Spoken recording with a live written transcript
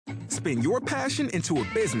Spin your passion into a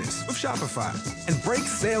business with Shopify and break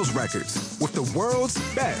sales records with the world's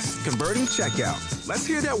best converting checkout. Let's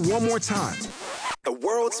hear that one more time. The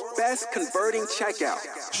world's best converting checkout.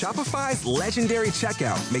 Shopify's legendary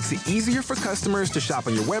checkout makes it easier for customers to shop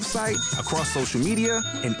on your website, across social media,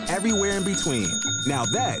 and everywhere in between. Now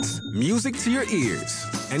that's music to your ears.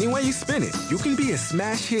 Any way you spin it, you can be a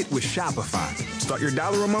smash hit with Shopify. Start your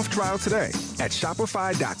 $1 a month trial today at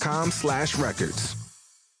shopify.com/records.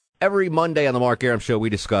 Every Monday on the Mark Arum Show,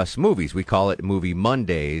 we discuss movies. We call it Movie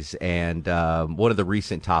Mondays, and one of the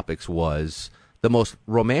recent topics was the most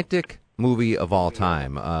romantic movie of all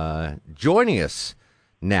time. Joining us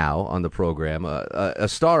now on the program, a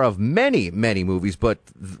star of many, many movies, but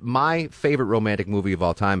my favorite romantic movie of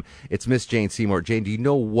all time, it's Miss Jany Seymour. Jane, do you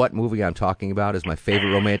know what movie I'm talking about as my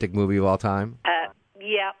favorite romantic movie of all time?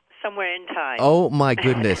 Yeah, Somewhere in Time. Oh, my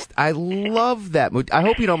goodness. I love that movie. I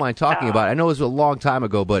hope you don't mind talking about it. I know it was a long time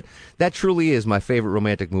ago, but that truly is my favorite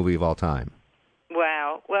romantic movie of all time.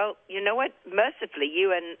 Wow. Well, you know what? Mercifully,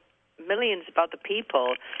 you and millions of other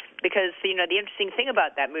people, because, the interesting thing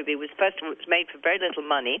about that movie was, first of all, it was made for very little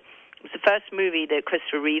money. It was the first movie that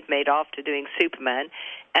Christopher Reeve made after doing Superman,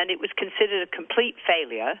 and it was considered a complete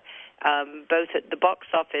failure, both at the box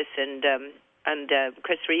office and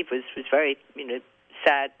Chris Reeve was very,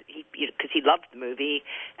 sad because he loved the movie,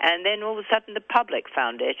 and then all of a sudden the public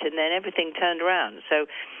found it, and then everything turned around. So,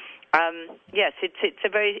 yes, it's a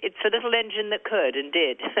little engine that could and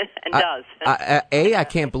did and does. I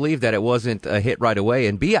can't believe that it wasn't a hit right away,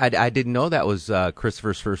 and B, I didn't know that was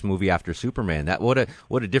Christopher's first movie after Superman. That what a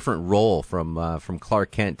different role from Clark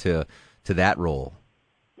Kent to that role.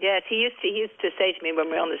 Yes, he used to say to me when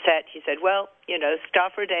we were on the set, he said, well, star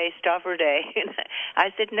for a day.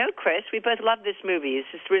 I said, no, Chris, we both love this movie. It's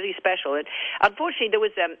just really special. And unfortunately, there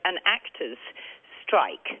was an actors'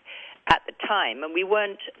 strike at the time, and we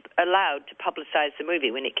weren't allowed to publicize the movie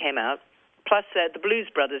when it came out. Plus, the Blues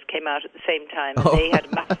Brothers came out at the same time, and they had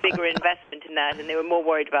a much bigger investment in that, and they were more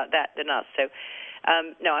worried about that than us. So,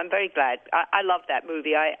 no, I'm very glad. I love that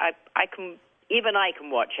movie. Even I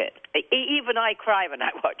can watch it. Even I cry when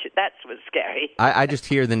I watch it. That's what's scary. I just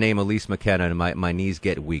hear the name Elise McKenna and my knees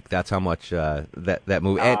get weak. That's how much that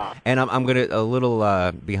movie. And I'm gonna a little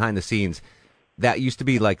behind the scenes. That used to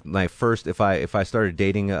be like my first. If I started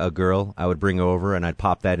dating a girl, I would bring her over and I'd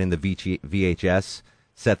pop that in the VHS,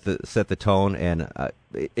 set the tone, and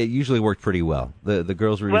it usually worked pretty well. The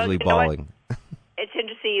girls were usually bawling. It's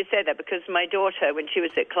interesting you said that, because my daughter, when she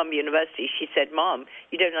was at Columbia University, she said, Mom,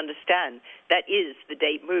 you don't understand. That is the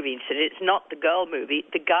date movie. She said, it's not the girl movie.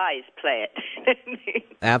 The guys play it.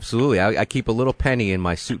 Absolutely. I keep a little penny in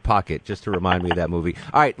my suit pocket just to remind me of that movie.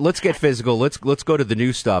 All right, let's get physical. Let's go to the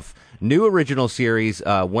new stuff. New original series,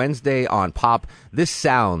 Wednesday on Pop. This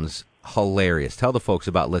sounds hilarious. Tell the folks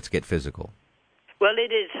about Let's Get Physical. Well,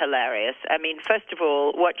 it is hilarious. I mean, first of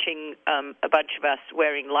all, watching a bunch of us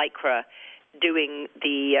wearing Lycra doing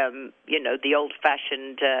the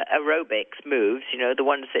old-fashioned aerobics moves, the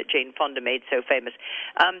ones that Jane Fonda made so famous.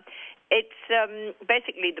 It's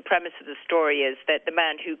basically the premise of the story is that the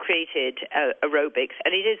man who created aerobics,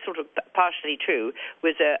 and it is sort of partially true,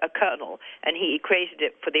 was a colonel, and he created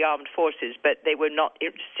it for the armed forces, but they were not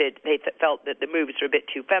interested. They felt that the moves were a bit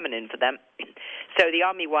too feminine for them. So the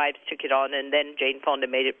army wives took it on, and then Jane Fonda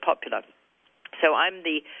made it popular. So I'm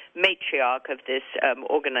the matriarch of this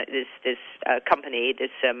company,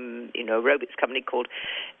 this aerobics company called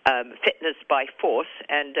Fitness by Force,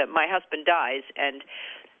 and my husband dies, and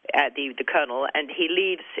the colonel, and he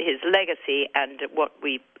leaves his legacy and what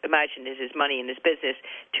we imagine is his money and his business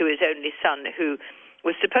to his only son, who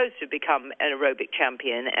was supposed to become an aerobic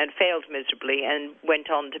champion and failed miserably and went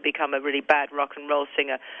on to become a really bad rock and roll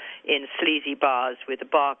singer in sleazy bars with a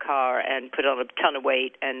bar car and put on a ton of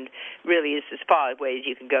weight, and really is as far away as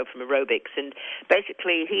you can go from aerobics. And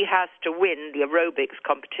basically he has to win the aerobics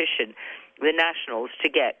competition, the nationals, to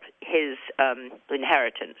get his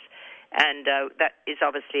inheritance. And that is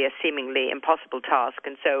obviously a seemingly impossible task.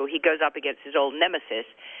 And so he goes up against his old nemesis,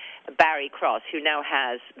 Barry Cross, who now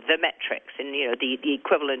has the metrics and the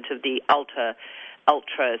equivalent of the ultra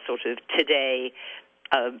sort of today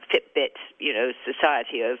Fitbit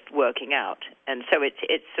society of working out. And so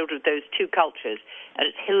it's sort of those two cultures, and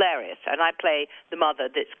it's hilarious. And I play the mother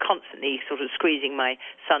that's constantly sort of squeezing my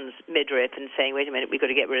son's midriff and saying, "Wait a minute, we've got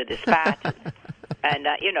to get rid of this fat." And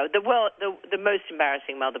the most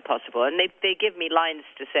embarrassing mother possible. And they give me lines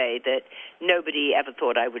to say that nobody ever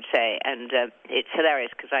thought I would say, and it's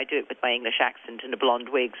hilarious because I do it with my English accent and a blonde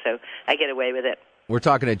wig, so I get away with it. We're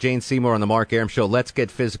talking to Jany Seymour on the Mark Arum Show. Let's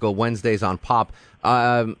Get Physical, Wednesdays on Pop.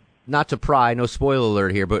 Not to pry, no spoiler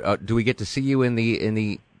alert here, but do we get to see you in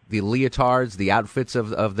the leotards, the outfits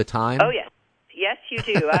of the time? Oh, yes. Yes, you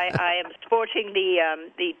do. I am sporting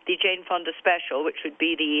the Jane Fonda special, which would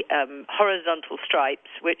be the horizontal stripes,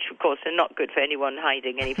 which, of course, are not good for anyone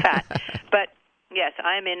hiding any fat. But, yes,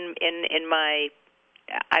 I'm in my...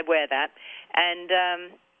 I wear that. And,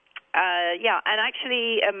 and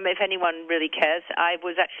actually, if anyone really cares, I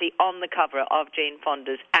was actually on the cover of Jane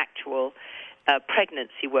Fonda's actual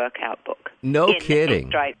pregnancy workout book. No kidding. In a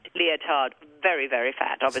striped leotard, very, very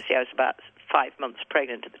fat. Obviously, I was about 5 months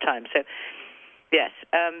pregnant at the time, so... Yes.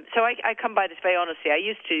 So I come by this very honestly. I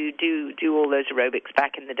used to do all those aerobics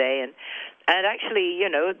back in the day, and actually,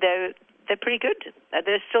 they're pretty good.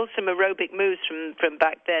 There's still some aerobic moves from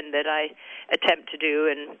back then that I attempt to do,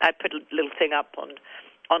 and I put a little thing up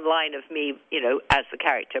online of me, as the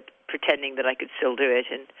character, pretending that I could still do it,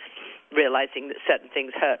 and realizing that certain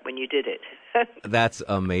things hurt when you did it. That's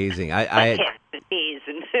amazing. I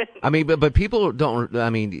mean, but people don't. I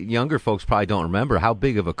mean, younger folks probably don't remember how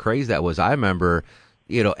big of a craze that was. I remember,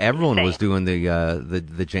 everyone was doing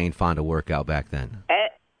the Jane Fonda workout back then.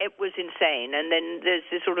 It was insane. And then there's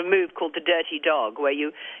this sort of move called the dirty dog, where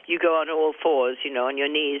you go on all fours, on your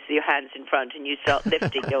knees, your hands in front, and you start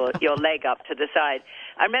lifting your leg up to the side.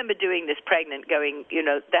 I remember doing this pregnant, going,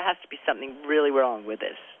 there has to be something really wrong with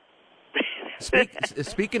this.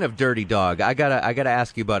 Speaking of Dirty Dog, I gotta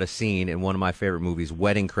ask you about a scene in one of my favorite movies,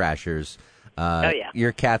 Wedding Crashers.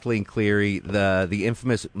 You're Kathleen Cleary, the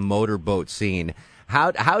infamous motorboat scene.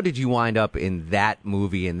 How did you wind up in that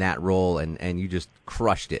movie, in that role, and you just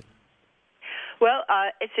crushed it? Well,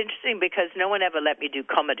 it's interesting because no one ever let me do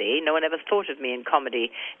comedy. No one ever thought of me in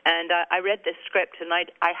comedy. And I read this script and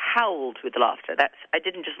I howled with laughter. I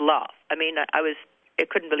didn't just laugh. I mean, I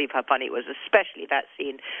couldn't believe how funny it was, especially that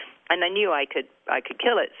scene, and I knew I could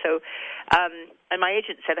kill it. So, and my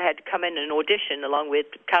agent said I had to come in and audition along with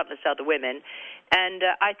countless other women, and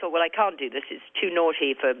I thought, well, I can't do this. It's too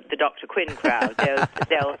naughty for the Dr. Quinn crowd.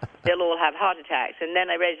 They'll all have heart attacks. And then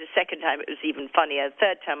I read it a second time. It was even funnier. The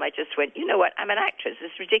third time, I just went, you know what? I'm an actress.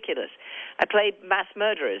 This is ridiculous. I play mass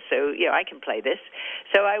murderers, so I can play this.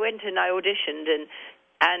 So I went and I auditioned, and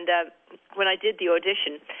when I did the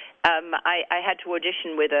audition, I had to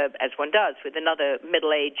audition with as one does, with another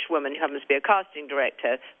middle-aged woman who happens to be a casting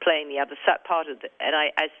director playing the other part of it. And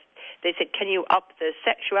they said, can you up the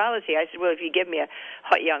sexuality? I said, well, if you give me a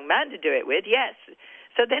hot young man to do it with, yes.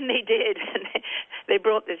 So then they did. And they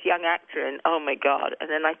brought this young actor, and oh, my God. And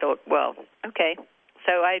then I thought, well, okay.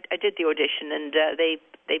 So I did the audition, and they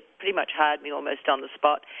pretty much hired me almost on the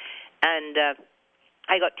spot. And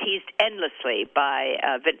I got teased endlessly by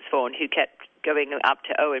Vince Vaughn, who kept going up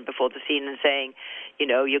to Owen before the scene and saying,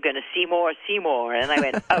 you're going to see more. And I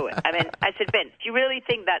went, Owen. I said, Vince, do you really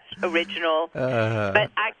think that's original? But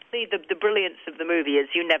actually, the brilliance of the movie is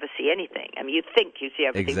you never see anything. I mean, you think you see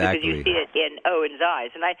everything because you see it in Owen's eyes.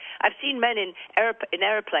 And I've seen men in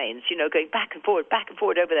airplanes, going back and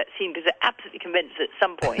forward over that scene because they're absolutely convinced at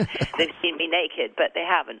some point they've seen me naked, but they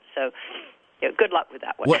haven't. So... good luck with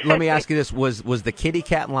that one. Let me ask you this: was the kitty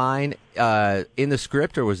cat line in the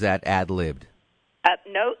script, or was that ad-libbed?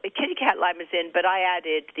 No, the kitty cat line was in, but I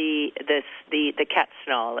added the cat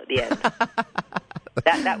snarl at the end.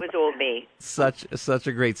 That was all me. Such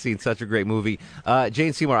a great scene, such a great movie.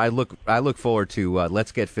 Jany Seymour, I look forward to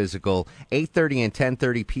Let's Get Physical, 8:30 and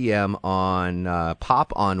 10:30 p.m. on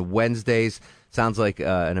Pop on Wednesdays. Sounds like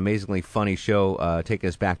an amazingly funny show, taking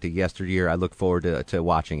us back to yesteryear. I look forward to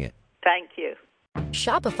watching it. Thank you.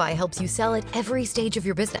 Shopify helps you sell at every stage of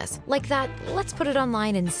your business. Like that, let's put it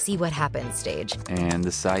online and see what happens stage. And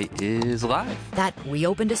the site is live. That we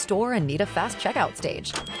opened a store and need a fast checkout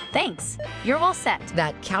stage. Thanks. You're all set.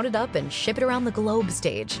 That count it up and ship it around the globe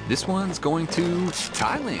stage. This one's going to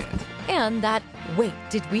Thailand. And that, wait,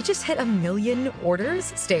 did we just hit 1 million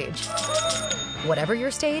orders stage? Whatever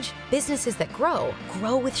your stage, businesses that grow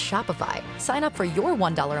with Shopify. Sign up for your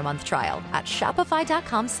 $1 a month trial at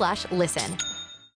shopify.com/listen.